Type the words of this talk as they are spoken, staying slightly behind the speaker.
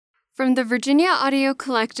From the Virginia Audio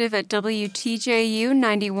Collective at WTJU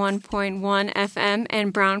 91.1 FM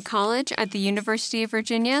and Brown College at the University of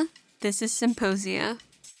Virginia, this is Symposia.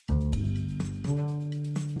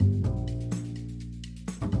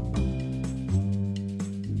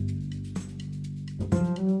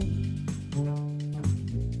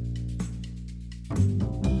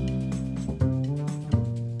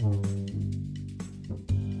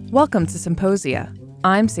 Welcome to Symposia.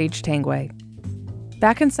 I'm Sage Tanguay.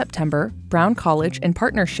 Back in September, Brown College, in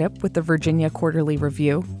partnership with the Virginia Quarterly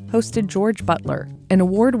Review, hosted George Butler, an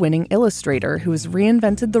award-winning illustrator who has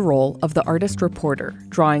reinvented the role of the artist reporter,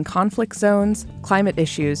 drawing conflict zones, climate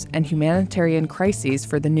issues, and humanitarian crises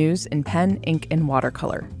for the news in pen, ink, and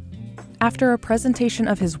watercolor. After a presentation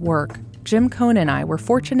of his work, Jim Coan and I were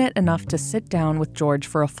fortunate enough to sit down with George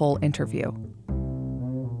for a full interview.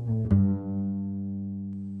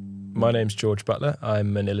 My name's George Butler.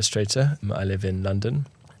 I'm an illustrator. I live in London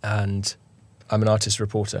and I'm an artist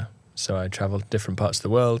reporter. So I travel to different parts of the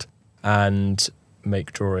world and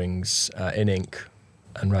make drawings in ink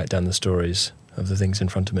and write down the stories of the things in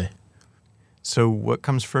front of me. So what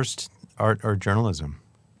comes first, art or journalism?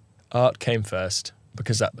 Art came first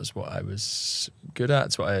because that was what I was good at,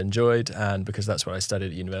 it's what I enjoyed, and because that's what I studied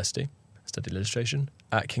at university. I studied illustration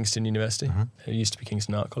at Kingston University. It used to be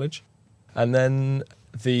Kingston Art College. And then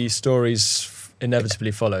the stories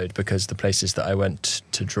inevitably followed because the places that I went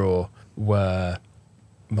to draw were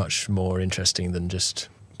much more interesting than just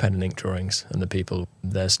pen and ink drawings, and the people,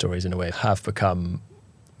 their stories in a way have become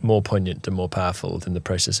more poignant and more powerful than the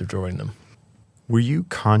process of drawing them. Were you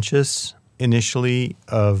conscious initially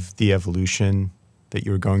of the evolution that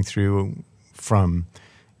you were going through from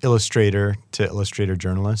illustrator to illustrator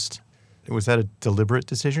journalist? Was that a deliberate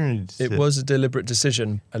decision? It was a deliberate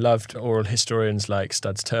decision. I loved oral historians like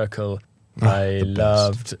Studs Terkel. I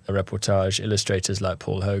loved reportage illustrators like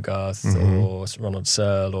Paul Hogarth or Ronald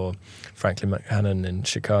Searle or Franklin McHannon in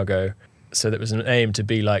Chicago. So there was an aim to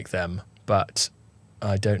be like them, but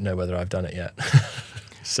I don't know whether I've done it yet.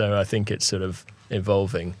 So I think it's sort of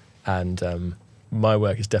evolving, and my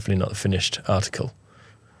work is definitely not the finished article.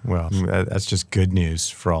 Well, that's just good news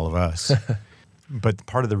for all of us. But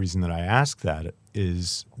part of the reason that I ask that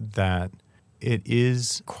is that it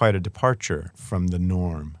is quite a departure from the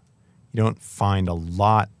norm. You don't find a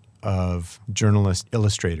lot of journalist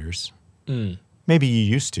illustrators. Maybe you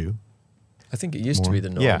used to. I think it used to be the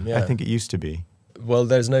norm. Yeah, I think it used to be. Well,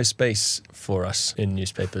 there's no space for us in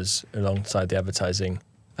newspapers alongside the advertising,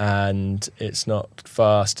 and it's not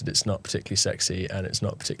fast, and it's not particularly sexy, and it's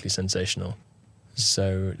not particularly sensational.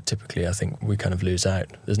 So typically, I think we kind of lose out.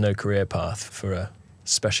 There's no career path for a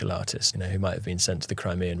special artist, who might have been sent to the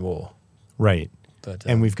Crimean War. Right. But,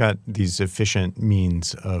 and we've got these efficient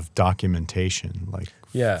means of documentation, like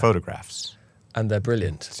photographs. And they're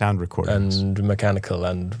brilliant. Sound recordings. And mechanical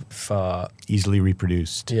and far... easily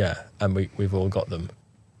reproduced. Yeah, and we've all got them.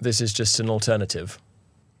 This is just an alternative.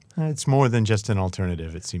 It's more than just an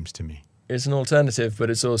alternative, it seems to me. It's an alternative, but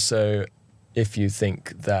it's also, if you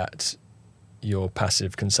think that your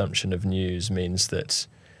passive consumption of news means that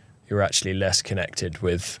you're actually less connected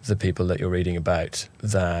with the people that you're reading about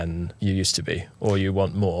than you used to be, or you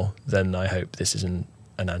want more, then I hope this is an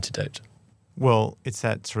antidote. Well, it's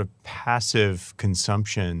that sort of passive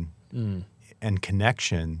consumption and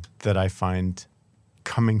connection that I find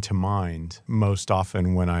coming to mind most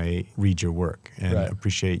often when I read your work and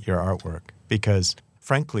appreciate your artwork. Because,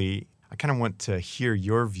 frankly, I kind of want to hear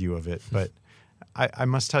your view of it, but I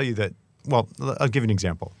must tell you that, well, I'll give you an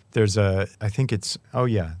example. There's the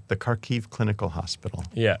Kharkiv Clinical Hospital.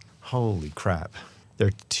 Yeah. Holy crap. There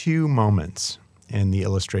are two moments in the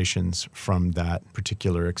illustrations from that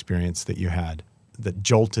particular experience that you had that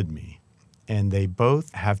jolted me. And they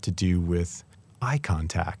both have to do with eye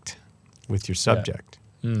contact with your subject.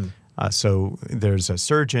 So there's a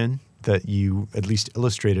surgeon that you at least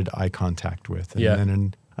illustrated eye contact with. And then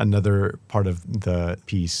in another part of the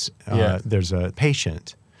piece, there's a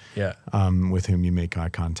patient with whom you make eye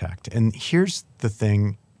contact. And here's the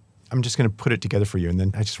thing. I'm just going to put it together for you, and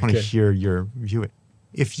then I just want to hear your view.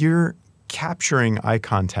 If you're capturing eye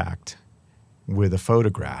contact with a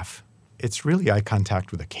photograph, it's really eye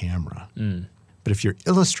contact with a camera. But if you're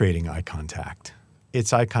illustrating eye contact,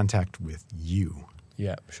 it's eye contact with you.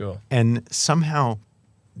 Yeah, sure. And somehow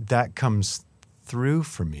that comes through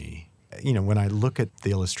for me. When I look at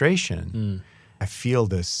the illustration, I feel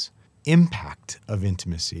this impact of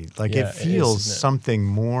intimacy. Like it feels something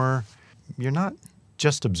more. You're not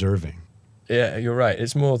just observing. Yeah, you're right.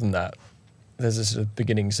 It's more than that. There's a sort of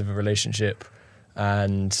beginnings of a relationship,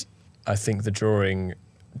 and I think the drawing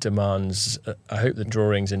demands, I hope that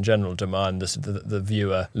drawings in general demand the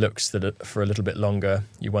viewer looks that for a little bit longer.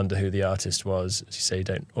 You wonder who the artist was. As you say, you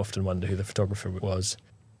don't often wonder who the photographer was.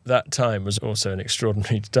 That time was also an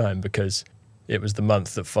extraordinary time because it was the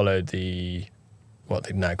month that followed what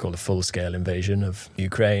they now call the full-scale invasion of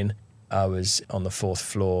Ukraine. I was on the 4th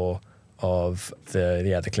floor of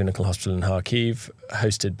the clinical hospital in Kharkiv,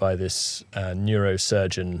 hosted by this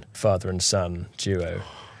neurosurgeon father and son duo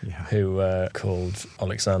who were called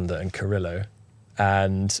Alexander and Kirillo.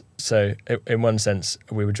 And so in one sense,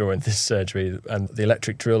 we were drawing this surgery and the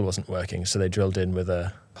electric drill wasn't working, so they drilled in with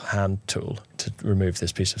a hand tool to remove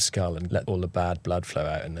this piece of skull and let all the bad blood flow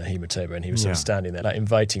out in the hematoma. And he was sort of standing there, like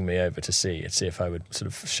inviting me over to see if I would sort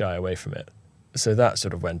of shy away from it. So that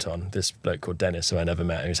sort of went on. This bloke called Dennis, who I never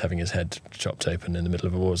met, who was having his head chopped open in the middle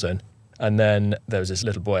of a war zone. And then there was this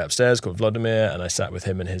little boy upstairs called Vladimir, and I sat with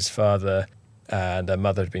him and his father. And their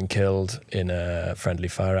mother had been killed in a friendly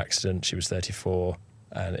fire accident. She was 34.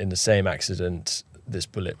 And in the same accident, this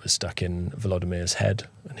bullet was stuck in Volodymir's head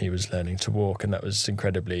and he was learning to walk. And that was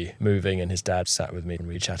incredibly moving. And his dad sat with me and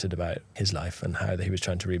we chatted about his life and how he was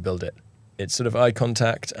trying to rebuild it. It's sort of eye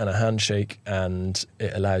contact and a handshake, and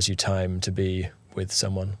it allows you time to be with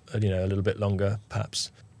someone, a little bit longer, perhaps.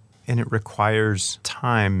 And it requires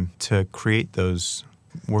time to create those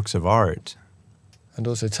works of art. And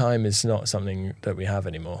also time is not something that we have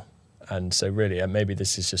anymore. And so really, maybe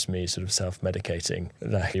this is just me sort of self-medicating,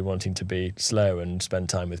 like wanting to be slow and spend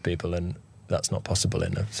time with people, and that's not possible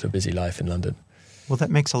in a sort of busy life in London. Well, that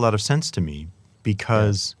makes a lot of sense to me,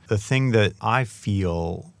 because the thing that I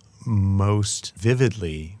feel most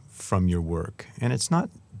vividly from your work, and it's not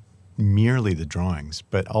merely the drawings,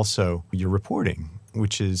 but also your reporting,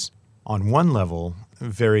 which is on one level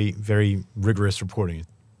very, very rigorous reporting.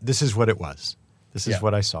 This is what it was. This is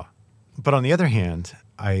what I saw. But on the other hand,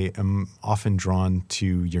 I am often drawn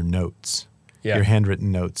to your notes, your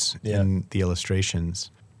handwritten notes in the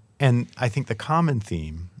illustrations. And I think the common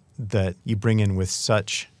theme that you bring in with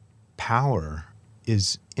such power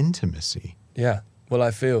is intimacy. Yeah. Well,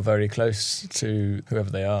 I feel very close to whoever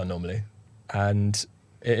they are normally. And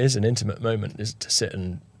it is an intimate moment, is to sit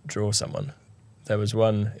and draw someone. There was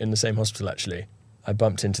one in the same hospital, actually. I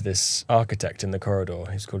bumped into this architect in the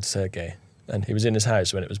corridor. He's called Sergey. And he was in his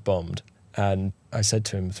house when it was bombed. And I said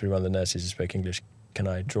to him through one of the nurses who spoke English, "Can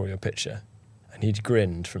I draw your picture?" And he'd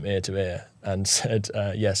grinned from ear to ear and said,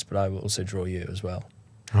 "Yes, but I will also draw you as well."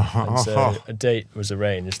 And so a date was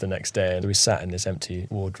arranged the next day, and we sat in this empty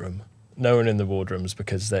wardroom. No one in the wardrooms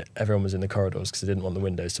because everyone was in the corridors because they didn't want the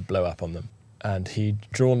windows to blow up on them. And he'd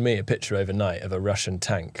drawn me a picture overnight of a Russian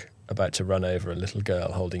tank about to run over a little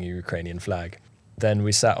girl holding a Ukrainian flag. Then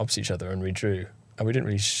we sat opposite each other and we drew. And we didn't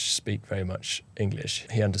really speak very much English.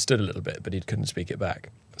 He understood a little bit, but he couldn't speak it back.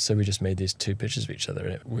 So we just made these two pictures of each other.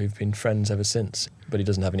 And we've been friends ever since. But he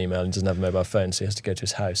doesn't have an email, he doesn't have a mobile phone, so he has to go to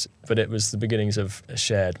his house. But it was the beginnings of a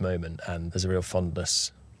shared moment, and there's a real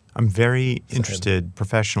fondness. I'm very interested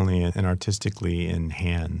professionally and artistically in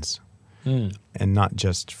hands. And not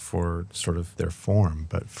just for sort of their form,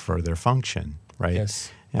 but for their function, right?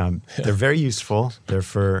 Yes. They're very useful. They're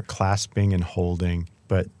for clasping and holding.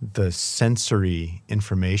 But the sensory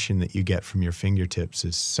information that you get from your fingertips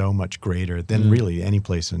is so much greater than really any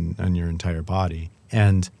place on your entire body.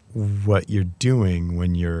 And what you're doing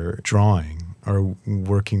when you're drawing or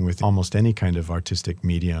working with almost any kind of artistic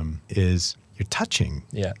medium is you're touching.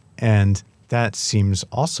 Yeah. And that seems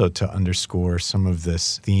also to underscore some of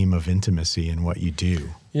this theme of intimacy in what you do.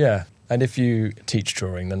 Yeah. And if you teach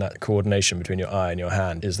drawing, then that coordination between your eye and your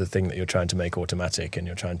hand is the thing that you're trying to make automatic, and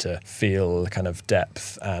you're trying to feel kind of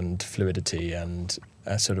depth and fluidity and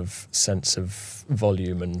a sort of sense of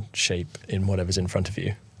volume and shape in whatever's in front of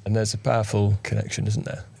you. And there's a powerful connection, isn't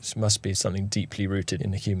there? This must be something deeply rooted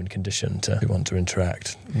in the human condition to want to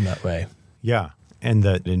interact in that way. Yeah, and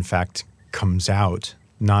that in fact comes out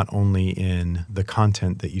not only in the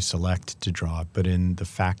content that you select to draw, but in the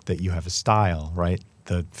fact that you have a style, right?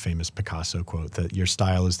 The famous Picasso quote that your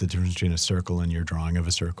style is the difference between a circle and your drawing of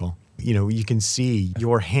a circle. You know, you can see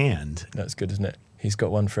your hand. That's good, isn't it? He's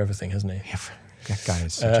got one for everything, hasn't he? Yeah, that guy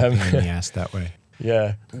is such a pain in the ass that way.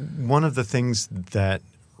 Yeah. One of the things that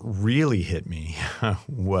really hit me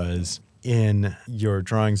was in your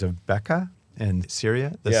drawings of Becca and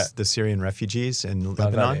Syria, the Syrian refugees in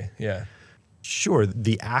Lebanon. Yeah. Sure,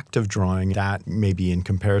 the act of drawing that maybe in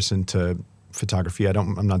comparison to photography,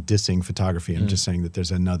 I'm not dissing photography. I'm just saying that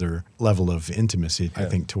there's another level of intimacy, I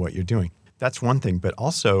think, to what you're doing. That's one thing, but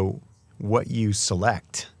also what you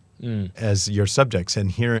select as your subjects.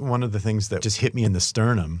 And here, one of the things that just hit me in the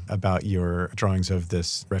sternum about your drawings of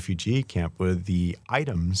this refugee camp were the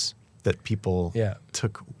items that people Yeah.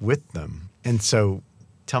 took with them. And so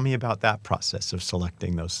tell me about that process of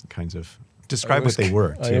selecting those kinds of, describe what they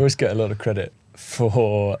were, I too. always get a lot of credit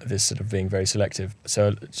for this sort of being very selective.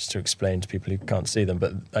 So just to explain to people who can't see them,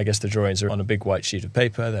 but I guess the drawings are on a big white sheet of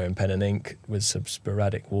paper. They're in pen and ink with some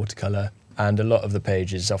sporadic watercolour. And a lot of the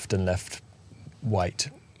page is often left white,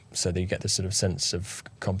 so that you get this sort of sense of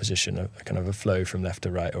composition, a kind of a flow from left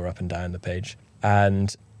to right or up and down the page.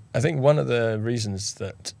 And I think one of the reasons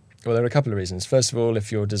that, well, there are a couple of reasons. First of all,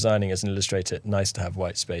 if you're designing as an illustrator, nice to have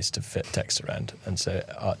white space to fit text around. And so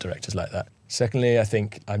art directors like that. Secondly, I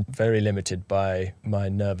think I'm very limited by my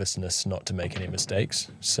nervousness not to make any mistakes.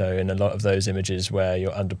 So in a lot of those images where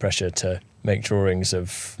you're under pressure to make drawings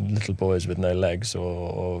of little boys with no legs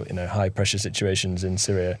or high pressure situations in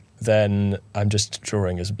Syria, then I'm just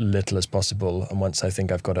drawing as little as possible. And once I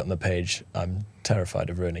think I've got it on the page, I'm terrified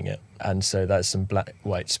of ruining it. And so that's some black,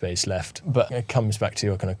 white space left. But it comes back to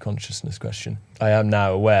your kind of consciousness question. I am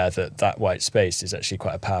now aware that that white space is actually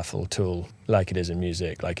quite a powerful tool, like it is in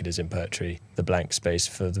music, like it is in poetry. The blank space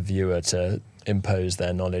for the viewer to impose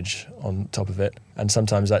their knowledge on top of it. And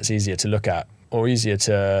sometimes that's easier to look at or easier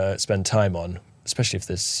to spend time on, especially if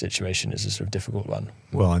this situation is a sort of difficult one.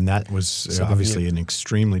 Well, and that was obviously an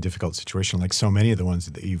extremely difficult situation, like so many of the ones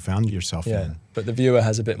that you found yourself in. But the viewer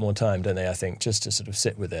has a bit more time, don't they, I think, just to sort of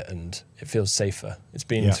sit with it, and it feels safer. It's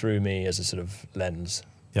been through me as a sort of lens.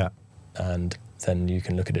 Yeah. And then you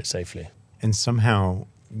can look at it safely. And somehow,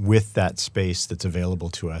 with that space that's available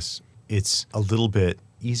to us, it's a little bit,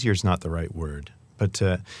 easier is not the right word, but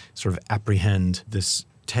to sort of apprehend this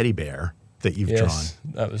teddy bear that you've drawn.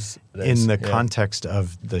 That was in the context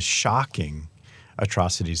of the shocking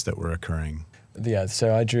atrocities that were occurring. Yeah,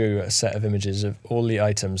 so I drew a set of images of all the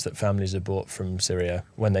items that families had bought from Syria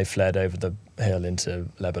when they fled over the hill into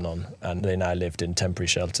Lebanon, and they now lived in temporary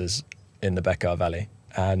shelters in the Bekaa Valley.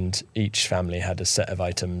 And each family had a set of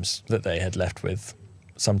items that they had left with.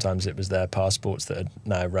 Sometimes it was their passports that had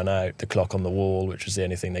now run out, the clock on the wall, which was the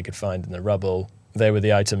only thing they could find in the rubble. They were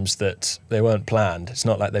the items that they weren't planned. It's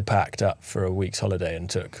not like they packed up for a week's holiday and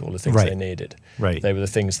took all the things they needed. Right. They were the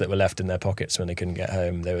things that were left in their pockets when they couldn't get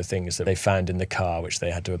home. They were things that they found in the car, which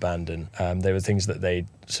they had to abandon. They were things that they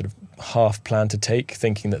sort of half planned to take,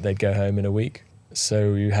 thinking that they'd go home in a week.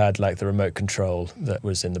 So you had like the remote control that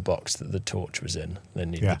was in the box that the torch was in. They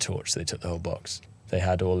needed the torch, so they took the whole box. They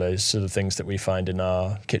had all those sort of things that we find in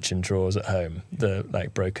our kitchen drawers at home, the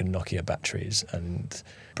like broken Nokia batteries and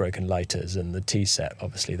broken lighters and the tea set,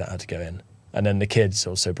 obviously, that had to go in. And then the kids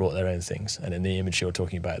also brought their own things. And in the image you're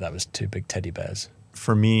talking about, that was 2 big teddy bears.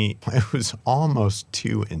 For me, it was almost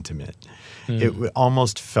too intimate. It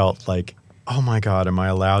almost felt like, oh my God, am I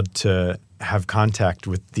allowed to have contact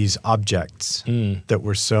with these objects that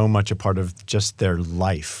were so much a part of just their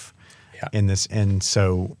life in this? And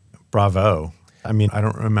so, bravo. I mean, I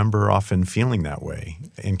don't remember often feeling that way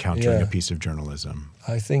encountering a piece of journalism.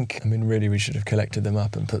 I think, really we should have collected them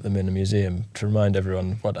up and put them in a museum to remind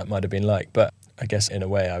everyone what that might have been like. But I guess in a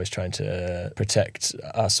way I was trying to protect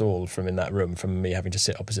us all from in that room, from me having to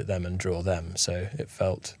sit opposite them and draw them. So it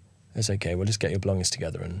felt, it's okay, we'll just get your belongings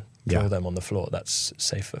together and draw them on the floor. That's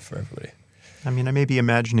safer for everybody. I mean, I may be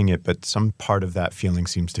imagining it, but some part of that feeling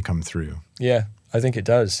seems to come through. Yeah, I think it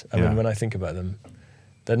does. I mean, when I think about them,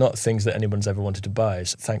 they're not things that anyone's ever wanted to buy.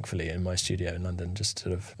 So thankfully, in my studio in London, just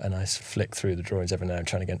sort of a nice flick through the drawings every now and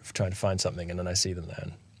trying to find something, and then I see them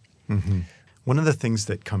there. One of the things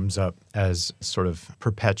that comes up as sort of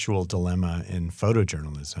perpetual dilemma in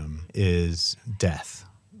photojournalism is death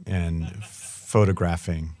and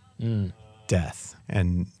photographing death,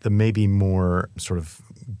 and the maybe more sort of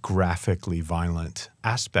graphically violent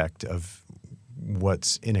aspect of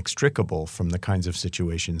what's inextricable from the kinds of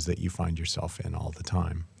situations that you find yourself in all the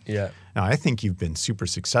time. Yeah. Now, I think you've been super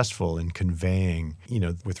successful in conveying,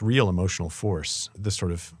 with real emotional force, the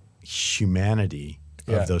sort of humanity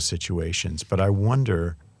of those situations. But I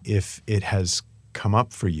wonder if it has come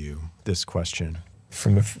up for you, this question.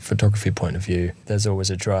 From a photography point of view, there's always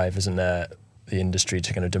a drive, isn't there? The industry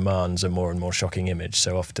to kind of demands a more and more shocking image.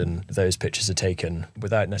 So often those pictures are taken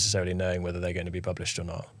without necessarily knowing whether they're going to be published or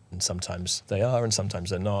not. And sometimes they are, and sometimes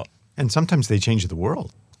they're not. And sometimes they change the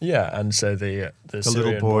world. Yeah, and so the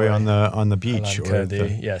little boy on the beach, or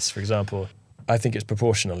yes, for example, I think it's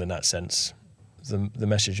proportional in that sense. The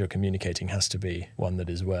message you're communicating has to be one that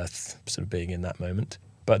is worth sort of being in that moment.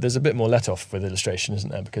 But there's a bit more let off with illustration,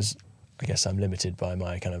 isn't there? Because I guess I'm limited by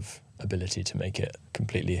my kind of ability to make it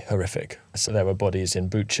completely horrific. So there were bodies in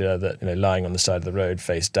Bucha that, lying on the side of the road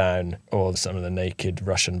face down, or some of the naked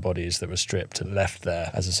Russian bodies that were stripped and left there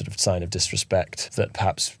as a sort of sign of disrespect that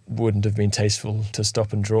perhaps wouldn't have been tasteful to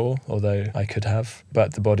stop and draw, although I could have.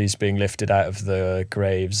 But the bodies being lifted out of the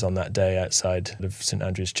graves on that day outside of St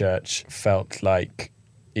Andrew's Church felt like,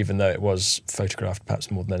 even though it was photographed perhaps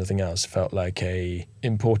more than anything else, felt like a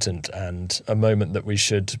important and a moment that we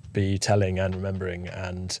should be telling and remembering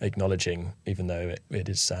and acknowledging, even though it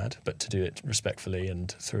is sad, but to do it respectfully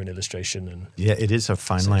and through an illustration. And yeah, it is a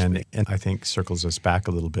fine line, and I think circles us back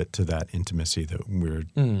a little bit to that intimacy that we were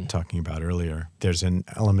talking about earlier. There's an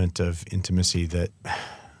element of intimacy that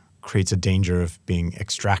creates a danger of being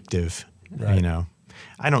extractive, Right.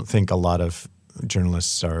 I don't think a lot of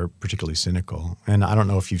journalists are particularly cynical. And I don't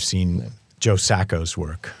know if you've seen Joe Sacco's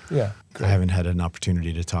work. Yeah, I haven't had an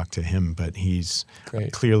opportunity to talk to him, but he's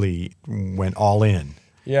Great. clearly went all in.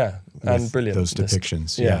 Yeah, and with brilliant. those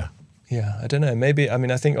depictions. Yeah, I don't know. Maybe,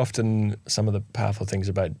 I think often some of the powerful things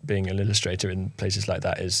about being an illustrator in places like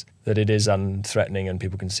that is that it is unthreatening and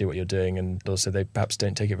people can see what you're doing, and also they perhaps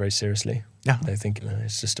don't take it very seriously. Yeah. They think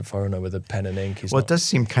it's just a foreigner with a pen and ink. It does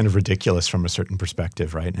seem kind of ridiculous from a certain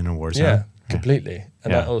perspective, right, in a war zone. Yeah, completely.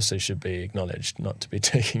 And Yeah. that also should be acknowledged, not to be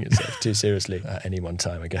taking itself too seriously at any one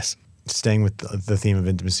time, I guess. Staying with the theme of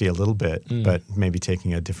intimacy a little bit, but maybe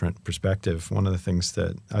taking a different perspective, one of the things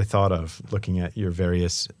that I thought of looking at your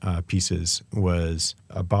various pieces was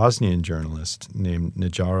a Bosnian journalist named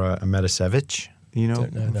Nejara Ametasevic.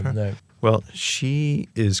 Don't know of them, her? no. Well, she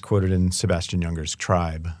is quoted in Sebastian Junger's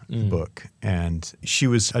Tribe book, and she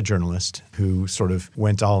was a journalist who sort of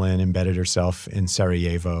went all in, embedded herself in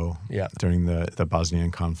Sarajevo during the Bosnian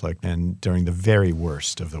conflict and during the very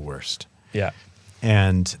worst of the worst. Yeah.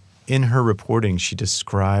 And in her reporting, she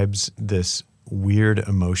describes this weird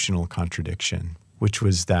emotional contradiction, which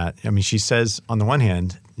was that, she says, on the one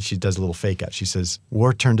hand, she does a little fake out. She says,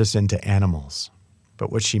 war turned us into animals.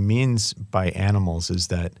 But what she means by animals is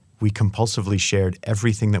that we compulsively shared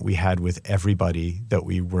everything that we had with everybody that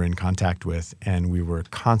we were in contact with, and we were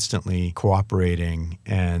constantly cooperating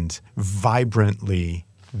and vibrantly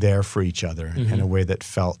there for each other in a way that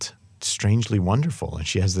felt strangely wonderful. And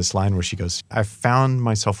she has this line where she goes, I found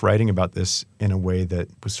myself writing about this in a way that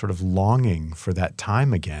was sort of longing for that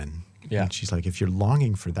time again. Yeah. And she's like, if you're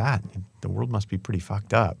longing for that, the world must be pretty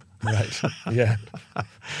fucked up. Right. Yeah.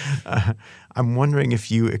 I'm wondering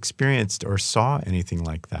if you experienced or saw anything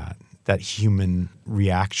like that human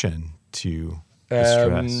reaction to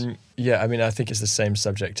distress. Yeah, I think it's the same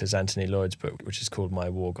subject as Anthony Lloyd's book, which is called My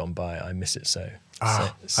War Gone By, I Miss It So.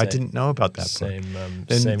 I didn't know about that book. Same and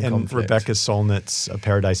conflict. Rebecca Solnit's A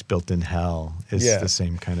Paradise Built in Hell is the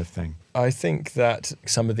same kind of thing. I think that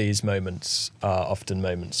some of these moments are often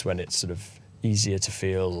moments when it's sort of easier to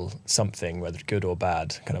feel something, whether good or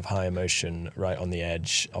bad, kind of high emotion, right on the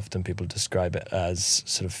edge. Often people describe it as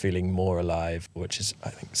sort of feeling more alive, which is, I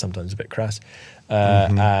think, sometimes a bit crass.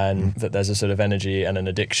 And that there's a sort of energy and an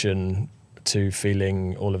addiction to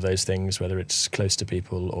feeling all of those things, whether it's close to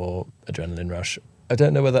people or adrenaline rush. I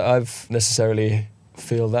don't know whether I've necessarily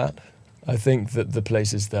feel that. I think that the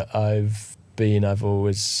places that I've been, I'm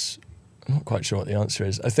not quite sure what the answer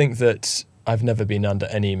is. I think that I've never been under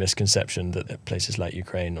any misconception that places like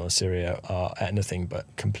Ukraine or Syria are anything but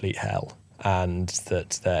complete hell, and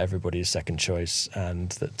that they're everybody's second choice, and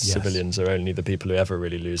that civilians are only the people who ever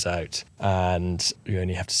really lose out, and you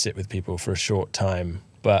only have to sit with people for a short time.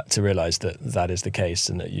 But to realise that that is the case,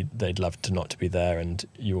 and that they'd love to not to be there, and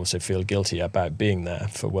you also feel guilty about being there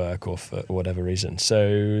for work or for whatever reason.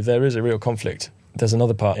 So there is a real conflict. There's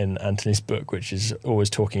another part in Anthony's book which is always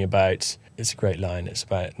talking about, it's a great line, it's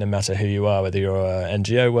about no matter who you are, whether you're an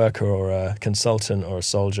NGO worker or a consultant or a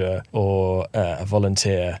soldier or a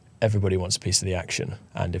volunteer, everybody wants a piece of the action.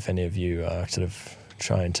 And if any of you are sort of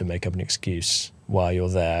trying to make up an excuse why you're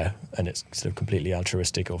there and it's sort of completely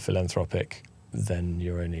altruistic or philanthropic, then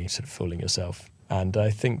you're only sort of fooling yourself. And I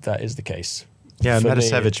think that is the case. Yeah, For me,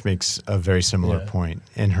 Metasevich makes a very similar point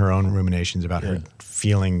in her own ruminations about her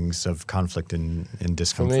feelings of conflict and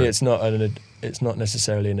discomfort. For me, it's not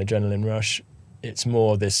necessarily an adrenaline rush. It's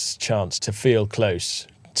more this chance to feel close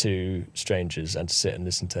to strangers and to sit and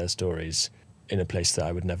listen to their stories in a place that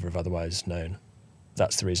I would never have otherwise known.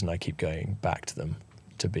 That's the reason I keep going back to them,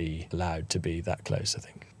 to be allowed to be that close, I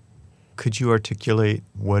think. Could you articulate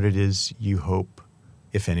what it is you hope,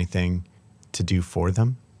 if anything, to do for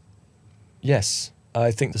them? Yes.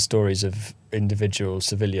 I think the stories of individual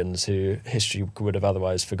civilians who history would have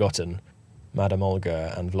otherwise forgotten, Madame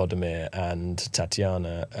Olga and Vladimir and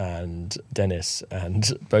Tatiana and Denis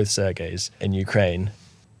and both Sergeys in Ukraine,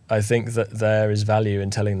 I think that there is value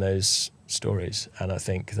in telling those stories, and I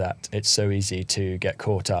think that it's so easy to get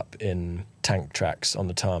caught up in tank tracks on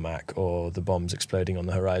the tarmac, or the bombs exploding on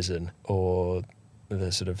the horizon, or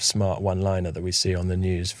the sort of smart one-liner that we see on the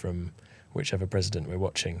news from whichever president we're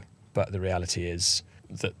watching. But the reality is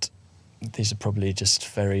that these are probably just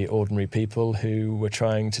very ordinary people who were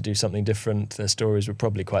trying to do something different. Their stories were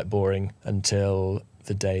probably quite boring until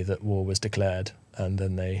the day that war was declared, and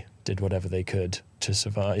then they did whatever they could to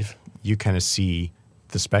survive. You kind of see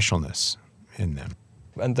the specialness in them.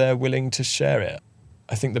 And they're willing to share it.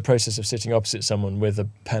 I think the process of sitting opposite someone with a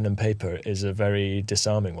pen and paper is a very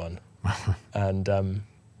disarming one. And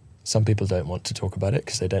some people don't want to talk about it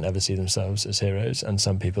because they don't ever see themselves as heroes, and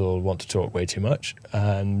some people want to talk way too much,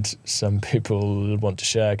 and some people want to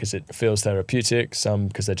share because it feels therapeutic, some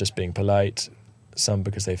because they're just being polite, some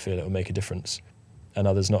because they feel it will make a difference, and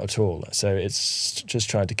others not at all. So it's just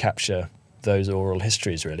trying to capture those oral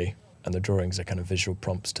histories, really, and the drawings are kind of visual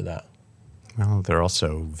prompts to that. Well, they're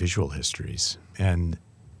also visual histories and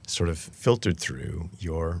sort of filtered through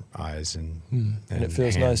your eyes and it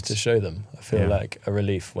feels hands. nice to show them. I feel Yeah. like a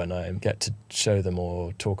relief when I get to show them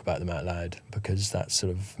or talk about them out loud, because that's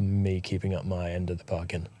sort of me keeping up my end of the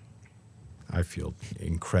bargain. I feel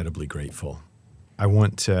incredibly grateful. I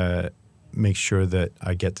want to make sure that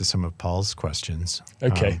I get to some of Paul's questions.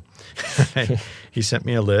 Okay. He sent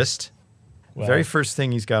me a list. Well, Very first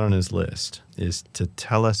thing he's got on his list is to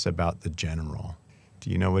tell us about the general. Do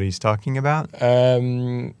you know what he's talking about?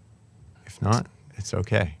 If not, it's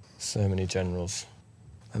okay. So many generals.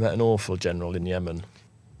 I met an awful general in Yemen.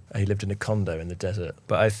 He lived in a condo in the desert.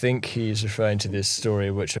 But I think he's referring to this story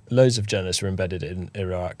which loads of journalists were embedded in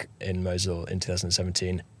Iraq, in Mosul in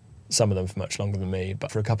 2017. Some of them for much longer than me.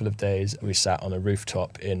 But for a couple of days, we sat on a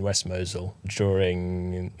rooftop in West Mosul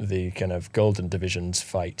during the kind of Golden Division's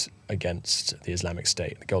fight against the Islamic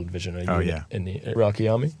State. The Golden Division are a unit in the Iraqi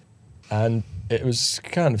army. And it was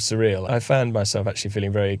kind of surreal. I found myself actually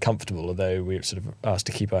feeling very comfortable, although we were sort of asked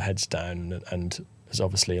to keep our heads down, and there's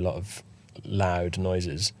obviously a lot of loud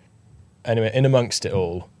noises. Anyway, in amongst it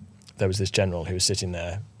all, there was this general who was sitting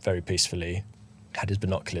there very peacefully, had his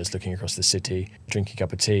binoculars looking across the city, drinking a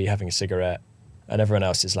cup of tea, having a cigarette, and everyone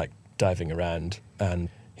else is like diving around, and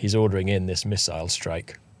he's ordering in this missile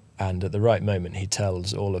strike. And at the right moment, he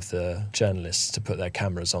tells all of the journalists to put their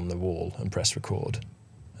cameras on the wall and press record.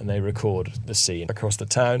 And they record the scene across the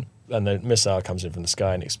town, and the missile comes in from the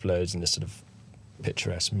sky and explodes in this sort of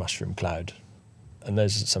picturesque mushroom cloud. And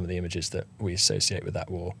those are some of the images that we associate with that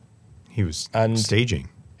war. He was And staging.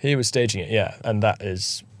 He was staging it, yeah. And that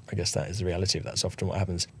is, I guess that is the reality of that's often what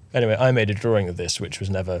happens. Anyway, I made a drawing of this, which was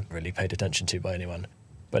never really paid attention to by anyone.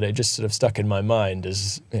 But it just sort of stuck in my mind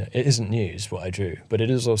as, it isn't news what I drew, but it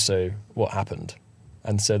is also what happened.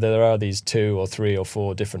 And so there are these 2 or 3 or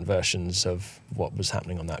 4 different versions of what was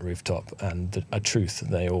happening on that rooftop, and a truth,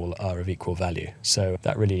 they all are of equal value. So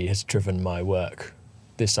that really has driven my work,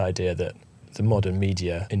 this idea that the modern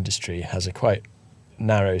media industry has a quite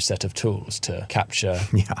narrow set of tools to capture,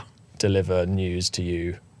 deliver news to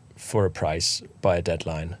you for a price by a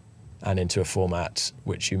deadline and into a format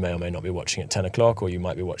which you may or may not be watching at 10 o'clock, or you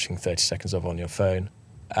might be watching 30 seconds of on your phone.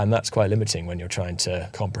 And that's quite limiting when you're trying to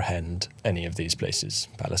comprehend any of these places,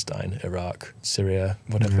 Palestine, Iraq, Syria,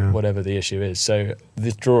 whatever the issue is. So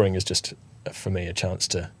this drawing is just, for me, a chance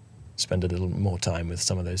to spend a little more time with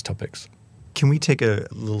some of those topics. Can we take a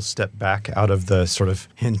little step back out of the sort of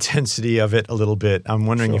intensity of it a little bit? I'm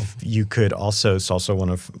wondering if you could also, it's also one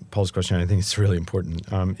of Paul's questions, I think it's really important,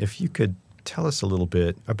 if you could tell us a little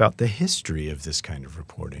bit about the history of this kind of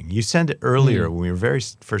reporting. You said it earlier when we were very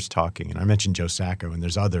first talking, and I mentioned Joe Sacco, and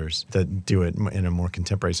there's others that do it in a more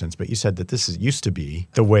contemporary sense, but you said that this used to be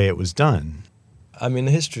the way it was done. I mean,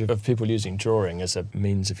 the history of people using drawing as a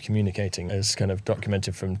means of communicating is kind of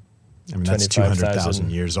documented from that's 200,000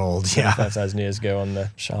 years old. 25,000 years ago on the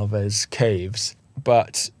Chalvez caves.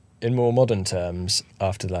 But in more modern terms,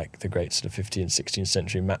 after like the great sort of 15th, 16th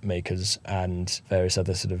century map makers and various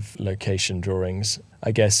other sort of location drawings,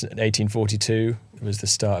 I guess 1842 was the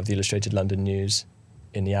start of the Illustrated London News.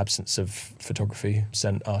 In the absence of photography,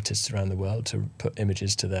 sent artists around the world to put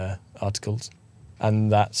images to their articles.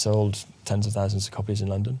 And that sold tens of thousands of copies in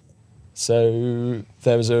London. So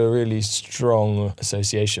there was a really strong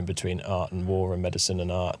association between art and war and medicine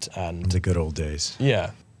and art. And the good old days.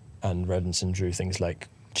 Yeah. And Rowlandson drew things like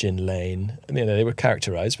Gin Lane. And, they were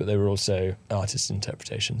characterized, but they were also artists'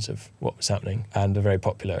 interpretations of what was happening and a very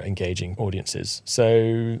popular, engaging audiences.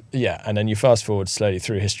 So, yeah, and then you fast forward slowly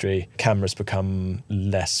through history, cameras become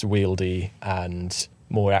less wieldy and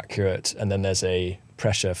more accurate. And then there's a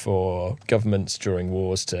pressure for governments during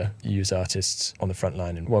wars to use artists on the front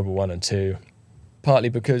line in World War One and Two, partly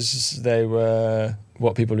because they were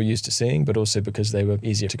what people were used to seeing, but also because they were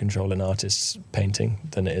easier to control an artist's painting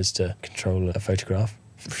than it is to control a photograph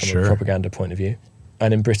from a propaganda point of view.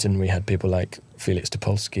 And in Britain, we had people like Felix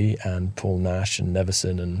Topolsky and Paul Nash and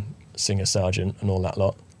Neverson and Singer Sargent and all that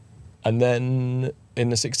lot. And then in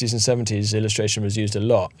the 60s and 70s, illustration was used a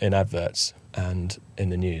lot in adverts and in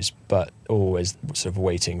the news, but always sort of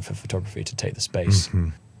waiting for photography to take the space. Mm-hmm.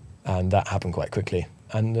 And that happened quite quickly.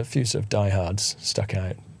 And a few sort of diehards stuck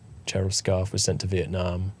out. Gerald Scarfe was sent to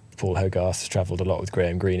Vietnam. Paul Hogarth travelled a lot with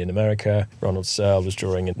Graham Greene in America. Ronald Searle was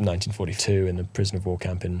drawing in 1942 in the prisoner of war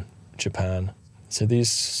camp in Japan. So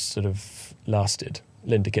these sort of lasted.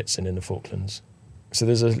 Linda Kitson in the Falklands. So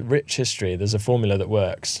there's a rich history. There's a formula that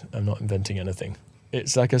works. I'm not inventing anything.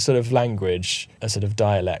 It's like a sort of language, a sort of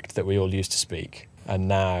dialect that we all used to speak. And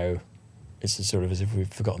now it's sort of as if we've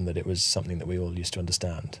forgotten that it was something that we all used to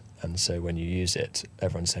understand. And so when you use it,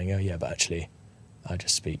 everyone's saying, oh yeah, but actually I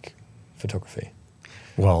just speak photography.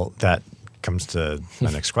 Well, that comes to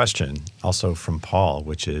my next question, also from Paul,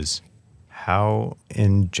 which is, how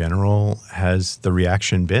in general has the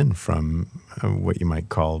reaction been from what you might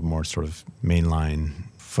call more sort of mainline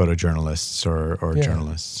photojournalists or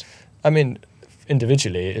journalists? I mean,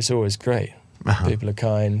 individually, it's always great. People are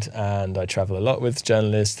kind, and I travel a lot with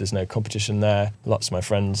journalists. There's no competition there. Lots of my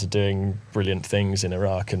friends are doing brilliant things in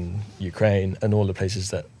Iraq and Ukraine and all the places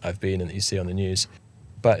that I've been and that you see on the news.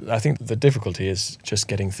 But I think the difficulty is just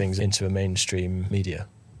getting things into a mainstream media.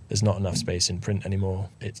 There's not enough space in print anymore.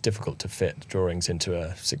 It's difficult to fit drawings into a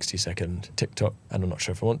 60-second TikTok, and I'm not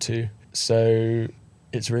sure if I want to. So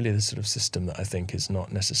it's really the sort of system that I think is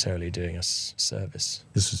not necessarily doing us service.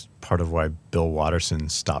 This is part of why Bill Watterson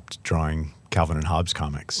stopped drawing Calvin and Hobbes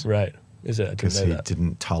comics. Right. Is it? I didn't know that. Because he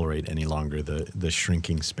didn't tolerate any longer the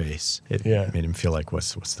shrinking space. It made him feel like,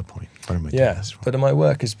 what's the point? What am I doing this for? But my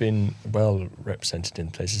work has been well represented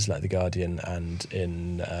in places like The Guardian and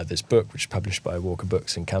in this book, which is published by Walker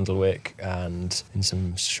Books in Candlewick, and in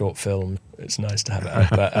some short film. It's nice to have it out,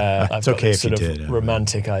 but I've got this sort of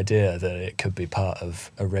romantic idea that it could be part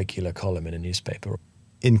of a regular column in a newspaper.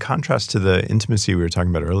 In contrast to the intimacy we were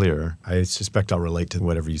talking about earlier, I suspect I'll relate to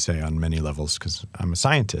whatever you say on many levels because I'm a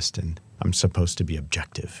scientist and I'm supposed to be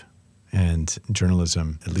objective. And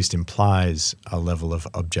journalism at least implies a level of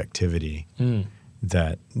objectivity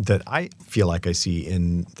that I feel like I see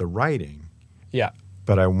in the writing. Yeah.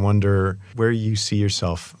 But I wonder where you see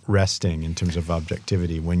yourself resting in terms of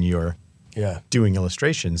objectivity when you're doing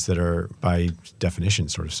illustrations that are by definition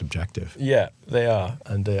sort of subjective. Yeah, they are,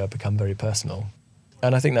 and they become very personal.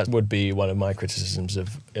 And I think that would be one of my criticisms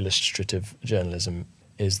of illustrative journalism,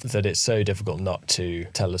 is that it's so difficult not to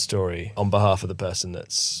tell a story on behalf of the person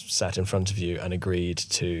that's sat in front of you and agreed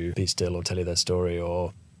to be still or tell you their story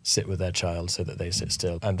or sit with their child so that they sit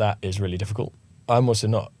still. And that is really difficult. I'm also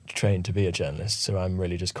not trained to be a journalist, so I'm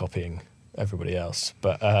really just copying everybody else.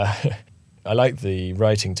 But I like the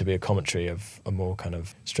writing to be a commentary of a more kind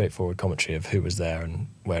of straightforward commentary of who was there and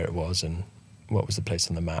where it was and what was the place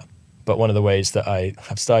on the map. But one of the ways that I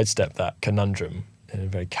have sidestepped that conundrum in a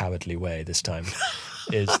very cowardly way this time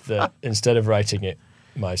is that instead of writing it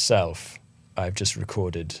myself, I've just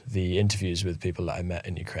recorded the interviews with people that I met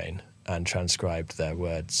in Ukraine and transcribed their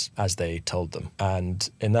words as they told them. And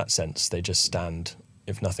in that sense, they just stand,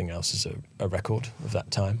 if nothing else, as a record of that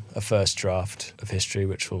time, a first draft of history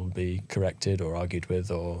which will be corrected or argued with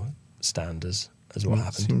or stand as what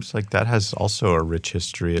happened. It seems like that has also a rich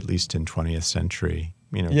history, at least in 20th century.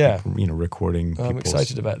 People, recording people's... I'm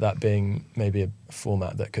excited about that being maybe a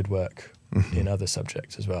format that could work in other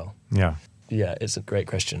subjects as well. Yeah. Yeah, it's a great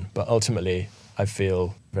question. But ultimately, I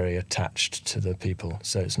feel very attached to the people,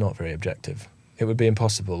 so it's not very objective. It would be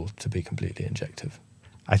impossible to be completely objective.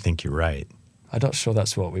 I think you're right. I'm not sure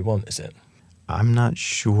that's what we want, is it? I'm not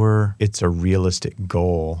sure it's a realistic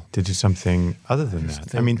goal to do something other than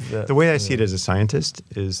that. I mean, the way I see it as a scientist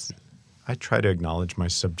is I try to acknowledge my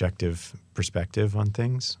subjective perspective on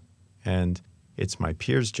things, and it's my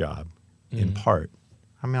peer's job, in part.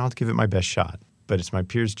 I mean, I'll give it my best shot, but it's my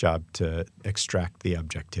peer's job to extract the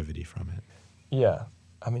objectivity from it. Yeah.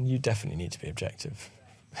 I mean, you definitely need to be objective.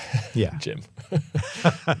 Yeah. Jim.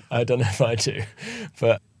 I don't know if I do,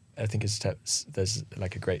 but I think there's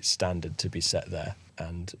like a great standard to be set there,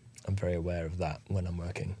 and I'm very aware of that when I'm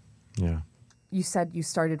working. Yeah. You said you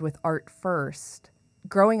started with art first.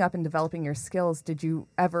 Growing up and developing your skills, did you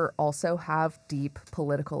ever also have deep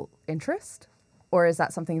political interest? Or is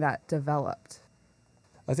that something that developed?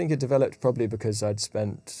 I think it developed probably because I'd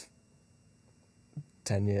spent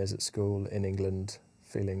 10 years at school in England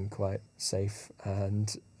feeling quite safe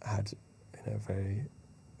and had a very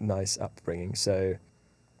nice upbringing. So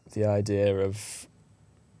the idea of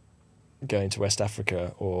going to West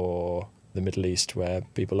Africa or the Middle East, where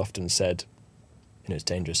people often said, it's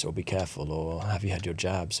dangerous, or be careful, or have you had your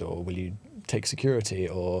jabs, or will you take security,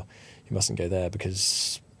 or you mustn't go there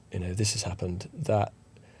because this has happened, that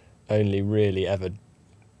only really ever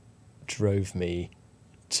drove me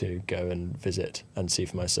to go and visit and see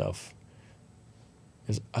for myself.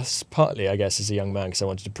 As partly, I guess, as a young man, because I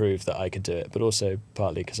wanted to prove that I could do it, but also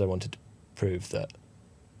partly because I wanted to prove that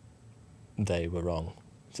they were wrong,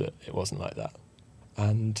 that it wasn't like that.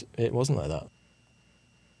 And it wasn't like that.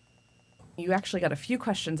 You actually got a few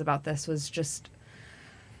questions about this, was just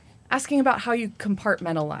asking about how you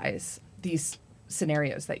compartmentalize these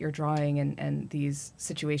scenarios that you're drawing and these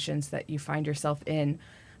situations that you find yourself in.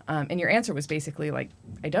 And your answer was basically like,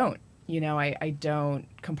 I don't. I don't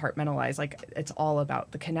compartmentalize. Like, it's all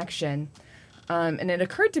about the connection. And it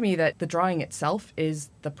occurred to me that the drawing itself is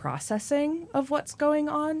the processing of what's going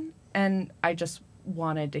on. And I just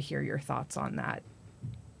wanted to hear your thoughts on that.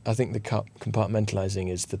 I think the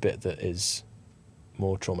compartmentalizing is the bit that is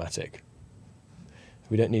more traumatic.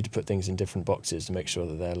 We don't need to put things in different boxes to make sure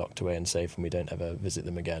that they're locked away and safe and we don't ever visit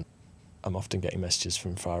them again. I'm often getting messages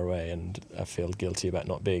from far away and I feel guilty about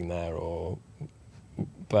not being there,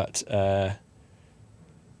 but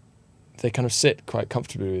they kind of sit quite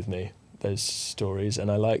comfortably with me, those stories, and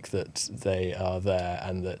I like that they are there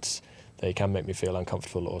and that they can make me feel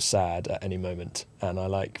uncomfortable or sad at any moment. And I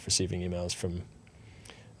like receiving emails from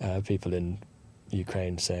people in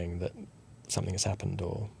Ukraine saying that something has happened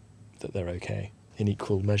or that they're okay in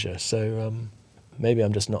equal measure. So maybe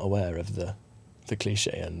I'm just not aware of the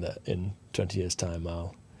cliche, and that in 20 years' time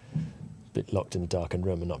I'll be locked in a darkened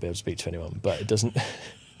room and not be able to speak to anyone. But it doesn't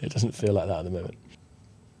feel like that at the moment.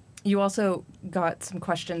 You also got some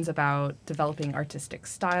questions about developing artistic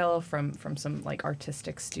style from some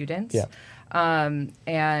artistic students. Yeah.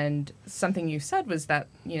 And something you said was that,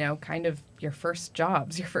 kind of your first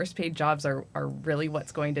paid jobs are really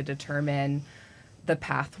what's going to determine the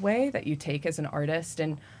pathway that you take as an artist.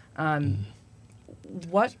 And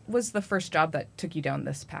what was the first job that took you down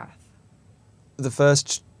this path? The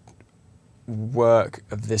first work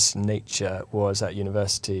of this nature was at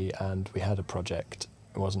university, and we had a project.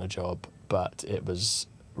 It wasn't a job, but it was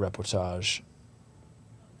reportage.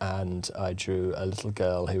 And I drew a little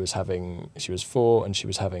girl she was 4, and she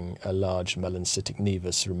was having a large melancytic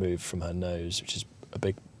nevus removed from her nose, which is a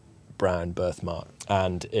big brown birthmark.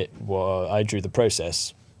 And I drew the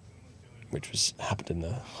process, which happened in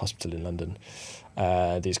the hospital in London.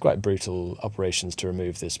 These quite brutal operations to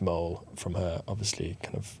remove this mole from her, obviously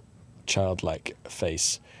kind of childlike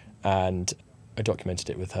face. And I documented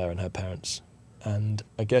it with her and her parents. And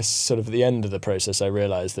I guess sort of at the end of the process, I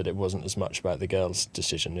realised that it wasn't as much about the girl's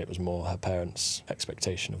decision, it was more her parents'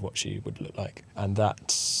 expectation of what she would look like. And that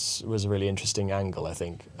was a really interesting angle, I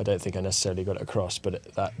think. I don't think I necessarily got it across,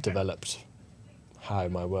 but that developed how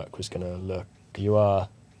my work was going to look. You are,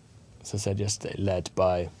 as I said yesterday, led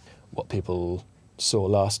by what people saw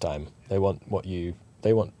last time. They want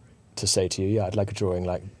to say to you, yeah, I'd like a drawing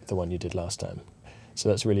like the one you did last time. So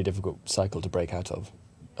that's a really difficult cycle to break out of.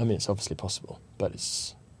 I mean, it's obviously possible, but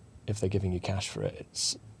if they're giving you cash for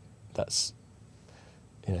it, that's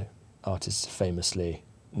artists famously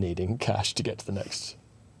needing cash to get to the next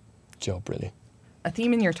job, really. A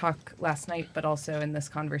theme in your talk last night, but also in this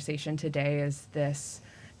conversation today, is this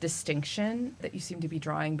distinction that you seem to be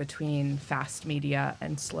drawing between fast media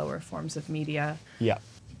and slower forms of media. Yeah.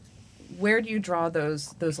 Where do you draw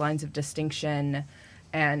those lines of distinction,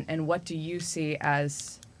 and what do you see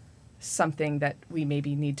as something that we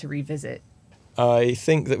maybe need to revisit? I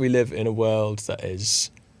think that we live in a world that is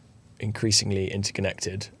increasingly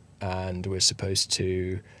interconnected, and we're supposed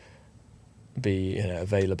to be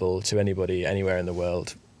available to anybody anywhere in the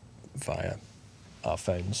world via our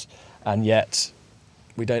phones, and yet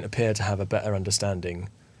we don't appear to have a better understanding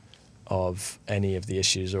of any of the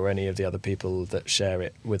issues or any of the other people that share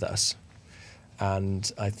it with us.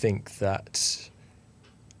 And I think that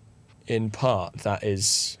in part that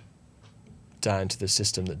is down to the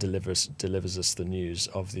system that delivers us the news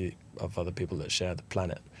of other people that share the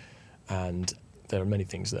planet. And there are many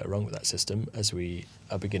things that are wrong with that system, as we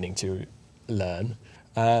are beginning to learn.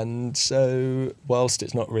 And so whilst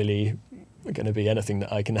it's not really going to be anything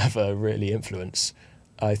that I can ever really influence,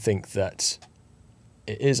 I think that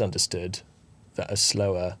it is understood that a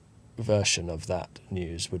slower version of that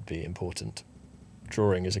news would be important.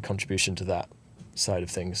 Drawing is a contribution to that side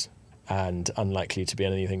of things. and unlikely to be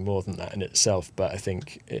anything more than that in itself. But I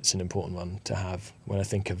think it's an important one to have when I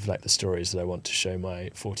think of like the stories that I want to show my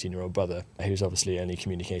 14-year-old brother, who's obviously only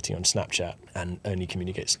communicating on Snapchat and only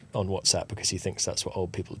communicates on WhatsApp because he thinks that's what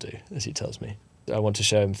old people do, as he tells me. I want to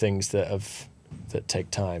show him things that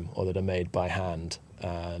take time or that are made by hand,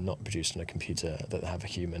 not produced on a computer, that have a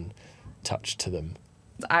human touch to them.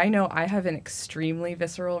 I know I have an extremely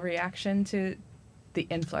visceral reaction to the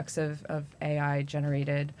influx of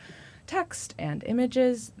AI-generated text and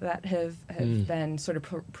images that have been sort of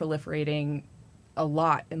proliferating a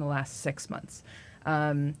lot in the last 6 months.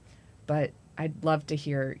 But I'd love to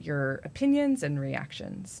hear your opinions and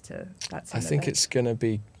reactions to that. I think it's going to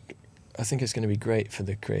be great for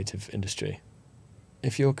the creative industry.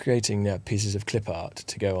 If you're creating pieces of clip art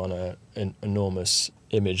to go on an enormous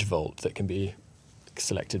image vault that can be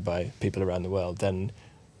selected by people around the world, then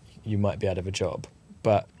you might be out of a job.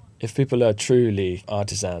 But if people are truly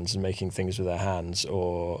artisans and making things with their hands,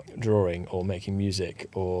 or drawing, or making music,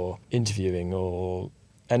 or interviewing, or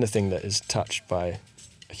anything that is touched by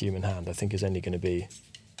a human hand, I think is only going to be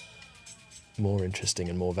more interesting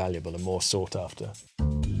and more valuable and more sought after.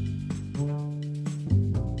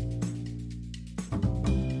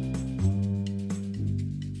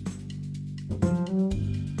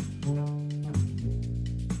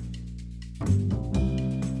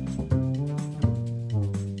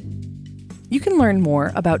 You can learn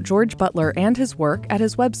more about George Butler and his work at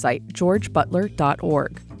his website,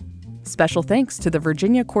 georgebutler.org. Special thanks to the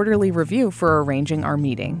Virginia Quarterly Review for arranging our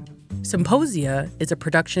meeting. Symposia is a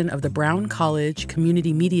production of the Brown College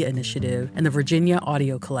Community Media Initiative and the Virginia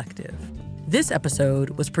Audio Collective. This episode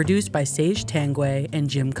was produced by Sage Tanguay and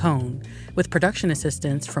Jim Coan, with production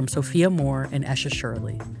assistance from Sophia Moore and Eshe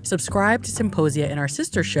Sherley. Subscribe to Symposia in our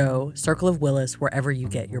sister show, Circle of Willis, wherever you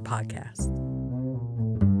get your podcasts.